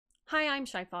Hi, I'm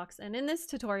Shy Fox, and in this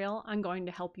tutorial, I'm going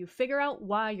to help you figure out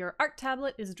why your art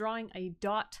tablet is drawing a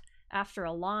dot after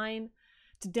a line.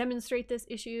 To demonstrate this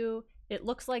issue, it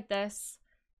looks like this,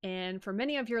 and for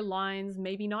many of your lines,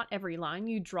 maybe not every line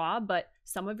you draw, but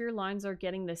some of your lines are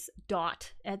getting this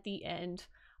dot at the end.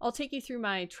 I'll take you through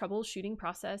my troubleshooting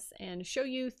process and show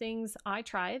you things I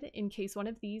tried in case one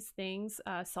of these things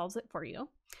solves it for you.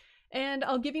 And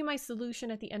I'll give you my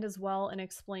solution at the end as well and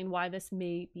explain why this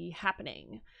may be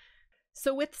happening.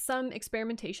 So with some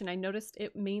experimentation, I noticed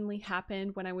it mainly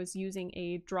happened when I was using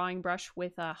a drawing brush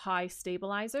with a high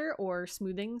stabilizer or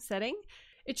smoothing setting.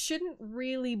 It shouldn't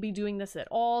really be doing this at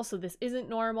all, so this isn't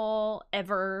normal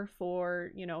ever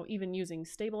for, even using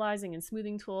stabilizing and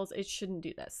smoothing tools. It shouldn't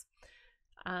do this.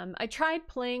 I tried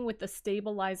playing with the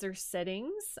stabilizer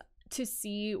settings to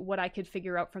see what I could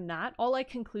figure out from that. All I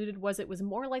concluded was it was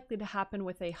more likely to happen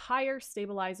with a higher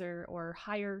stabilizer or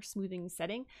higher smoothing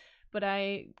setting, but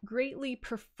I greatly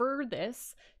prefer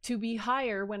this to be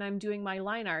higher when I'm doing my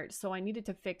line art, so I needed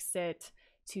to fix it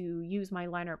to use my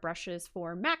line art brushes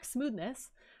for max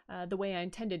smoothness, the way I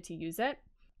intended to use it.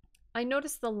 I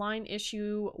noticed the line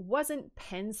issue wasn't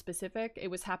pen specific. It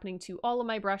was happening to all of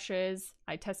my brushes.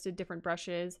 I tested different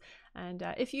brushes, and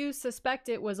if you suspect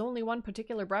it was only one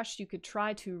particular brush, you could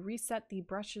try to reset the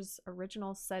brush's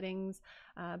original settings,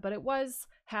 but it was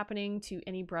happening to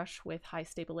any brush with high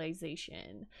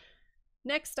stabilization.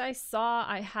 Next, I saw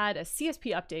I had a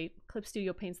CSP update. Clip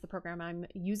Studio Paint's the program I'm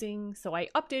using, so I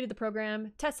updated the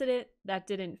program, tested it. That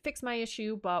didn't fix my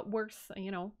issue, but worth,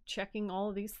 checking all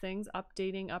of these things,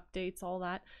 updating, updates, all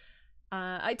that.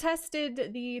 I tested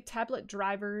the tablet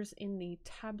drivers in the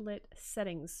tablet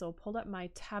settings, so pulled up my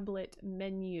tablet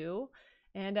menu,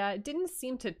 and it didn't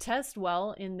seem to test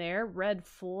well in there. Red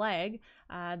flag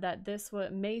that this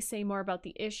may say more about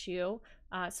the issue.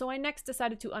 So I next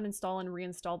decided to uninstall and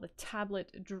reinstall the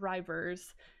tablet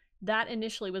drivers. That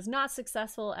initially was not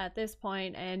successful at this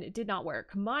point, and it did not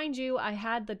work. Mind you, I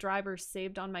had the drivers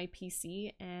saved on my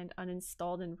PC and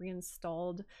uninstalled and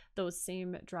reinstalled those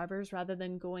same drivers rather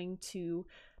than going to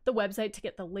the website to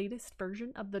get the latest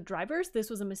version of the drivers. This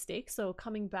was a mistake, so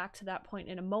coming back to that point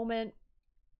in a moment.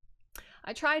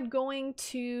 I tried going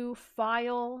to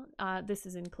File, this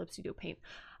is in Clip Studio Paint.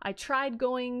 I tried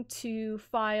going to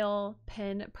File,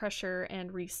 Pen Pressure,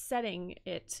 and resetting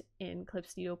it in Clip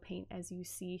Studio Paint, as you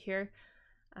see here.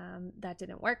 That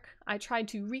didn't work. I tried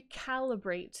to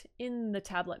recalibrate in the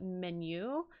tablet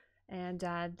menu, and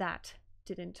that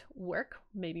didn't work.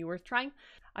 Maybe worth trying.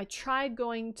 I tried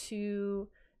going to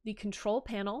the Control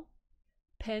Panel,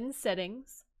 Pen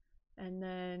Settings, and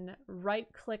then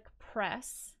right-click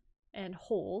Press and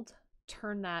hold,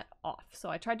 turn that off. So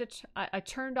I tried to, I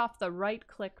turned off the right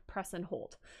click, press and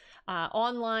hold.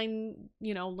 Online,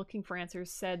 looking for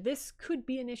answers said this could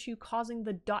be an issue causing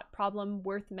the dot problem,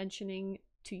 worth mentioning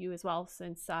to you as well,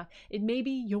 since it may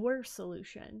be your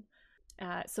solution.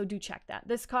 So do check that.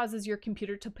 This causes your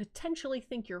computer to potentially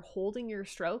think you're holding your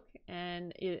stroke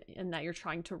and that you're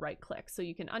trying to right click. So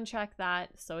you can uncheck that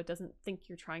so it doesn't think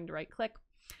you're trying to right click.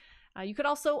 You could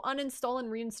also uninstall and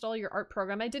reinstall your art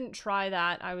program. I didn't try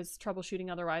that. I was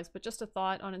troubleshooting otherwise, but just a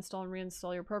thought, uninstall and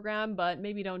reinstall your program, but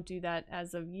maybe don't do that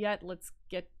as of yet. Let's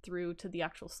get through to the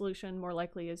actual solution, more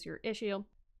likely is your issue.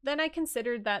 Then I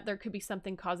considered that there could be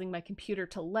something causing my computer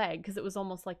to lag, because it was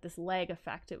almost like this lag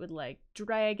effect. It would like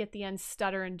drag at the end,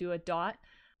 stutter, and do a dot,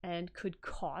 and could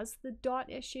cause the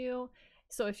dot issue.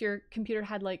 So if your computer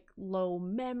had like low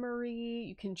memory,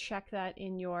 you can check that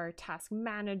in your task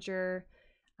manager.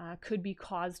 Could be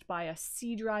caused by a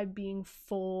C drive being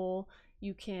full.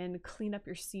 You can clean up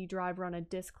your C drive, run a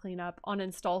disk cleanup,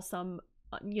 uninstall some,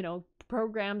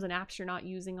 programs and apps you're not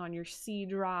using on your C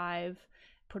drive,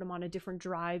 put them on a different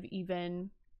drive even.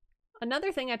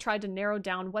 Another thing I tried to narrow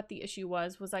down what the issue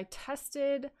was I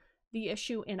tested the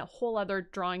issue in a whole other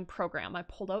drawing program. I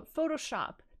pulled out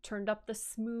Photoshop, turned up the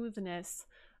smoothness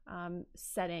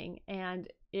setting, and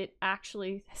it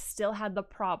actually still had the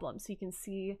problem. So you can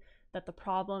see that the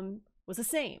problem was the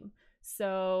same.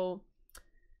 So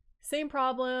same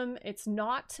problem, it's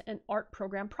not an art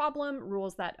program problem,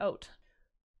 rules that out.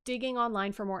 Digging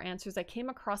online for more answers, I came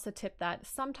across a tip that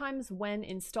sometimes when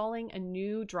installing a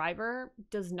new driver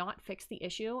does not fix the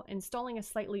issue. Installing a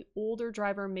slightly older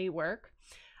driver may work.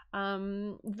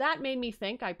 That made me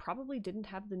think I probably didn't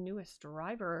have the newest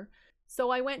driver. So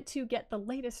I went to get the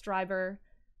latest driver,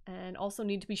 and also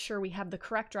need to be sure we have the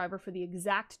correct driver for the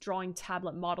exact drawing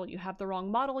tablet model. You have the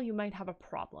wrong model, you might have a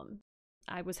problem.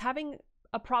 I was having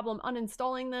a problem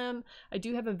uninstalling them. I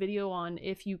do have a video on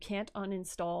if you can't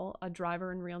uninstall a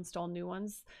driver and reinstall new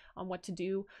ones on what to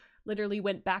do. Literally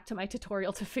went back to my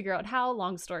tutorial to figure out how.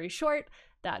 Long story short,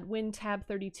 that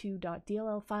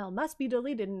WinTab32.dll file must be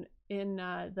deleted in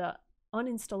the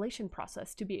uninstallation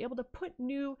process to be able to put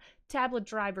new tablet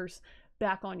drivers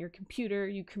back on your computer.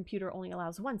 Your computer only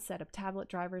allows one set of tablet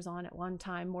drivers on at one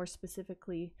time, more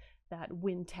specifically that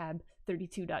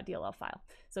WinTab32.dll file.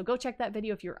 So go check that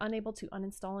video if you're unable to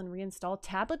uninstall and reinstall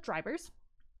tablet drivers.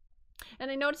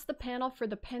 And I noticed the panel for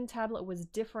the pen tablet was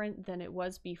different than it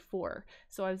was before.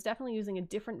 So I was definitely using a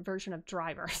different version of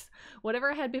drivers.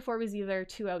 Whatever I had before was either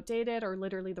too outdated or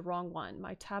literally the wrong one.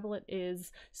 My tablet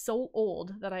is so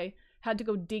old that I had to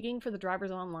go digging for the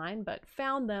drivers online, but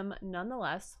found them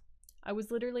nonetheless. I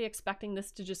was literally expecting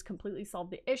this to just completely solve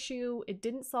the issue. It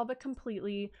didn't solve it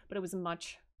completely, but it was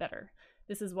much better.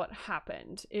 This is what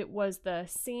happened. It was the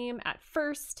same at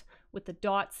first with the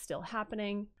dots still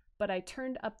happening, but I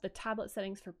turned up the tablet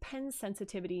settings for pen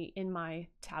sensitivity in my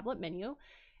tablet menu.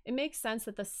 It makes sense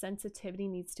that the sensitivity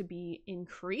needs to be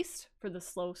increased for the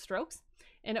slow strokes,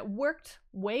 and it worked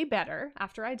way better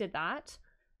after I did that.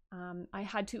 I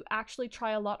had to actually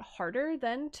try a lot harder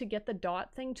then to get the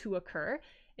dot thing to occur.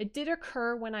 It did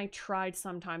occur when I tried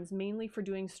sometimes, mainly for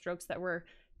doing strokes that were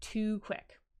too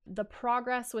quick. The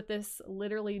progress with this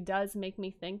literally does make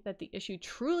me think that the issue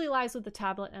truly lies with the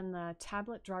tablet and the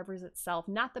tablet drivers itself,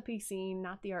 not the PC,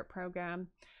 not the art program.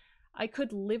 I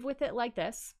could live with it like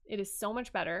this. It is so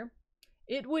much better.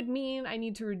 It would mean I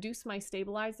need to reduce my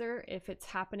stabilizer if it's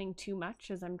happening too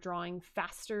much, as I'm drawing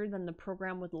faster than the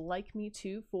program would like me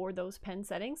to for those pen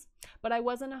settings. But I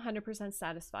wasn't 100%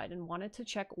 satisfied and wanted to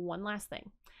check one last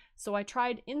thing. So I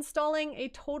tried installing a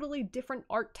totally different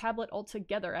art tablet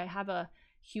altogether. I have a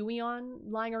Huion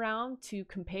lying around to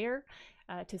compare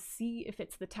to see if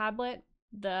it's the tablet.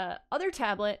 The other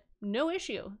tablet, no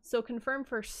issue. So confirm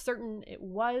for certain it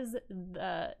was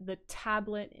the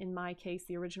tablet, in my case,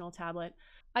 the original tablet.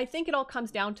 I think it all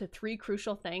comes down to 3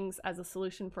 crucial things as a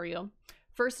solution for you.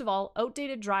 First of all,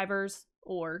 outdated drivers,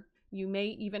 or you may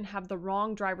even have the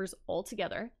wrong drivers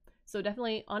altogether. So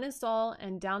definitely uninstall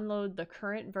and download the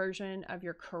current version of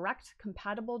your correct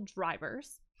compatible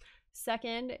drivers.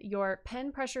 Second, your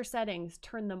pen pressure settings,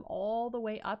 turn them all the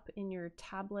way up in your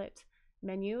tablet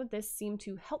menu. This seemed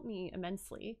to help me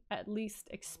immensely, at least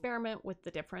experiment with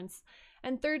the difference.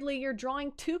 And thirdly, you're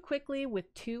drawing too quickly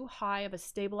with too high of a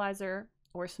stabilizer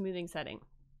or smoothing setting.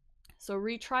 So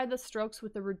retry the strokes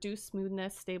with the reduced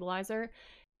smoothness stabilizer.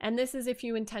 And this is if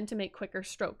you intend to make quicker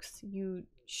strokes. You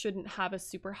shouldn't have a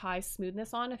super high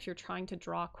smoothness on if you're trying to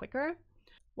draw quicker.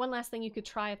 One last thing you could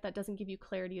try if that doesn't give you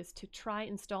clarity is to try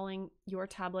installing your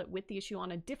tablet with the issue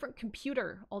on a different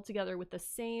computer altogether with the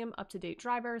same up-to-date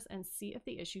drivers and see if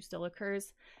the issue still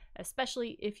occurs,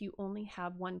 especially if you only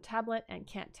have one tablet and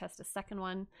can't test a second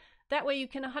one. That way you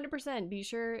can 100% be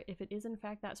sure if it is in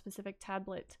fact that specific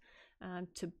tablet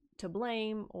to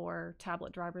blame, or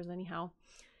tablet drivers anyhow.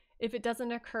 If it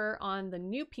doesn't occur on the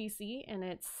new PC and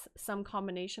it's some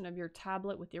combination of your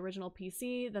tablet with the original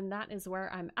PC, then that is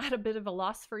where I'm at a bit of a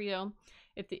loss for you.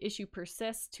 If the issue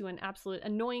persists to an absolute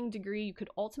annoying degree, you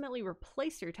could ultimately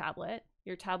replace your tablet.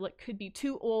 Your tablet could be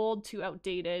too old, too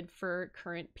outdated for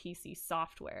current PC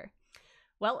software.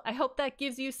 Well, I hope that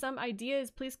gives you some ideas.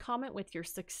 Please comment with your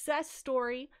success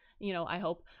story, I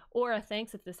hope, or a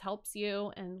thanks if this helps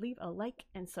you, and leave a like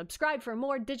and subscribe for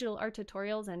more digital art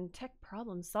tutorials and tech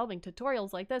problem solving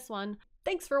tutorials like this one.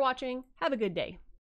 Thanks for watching. Have a good day.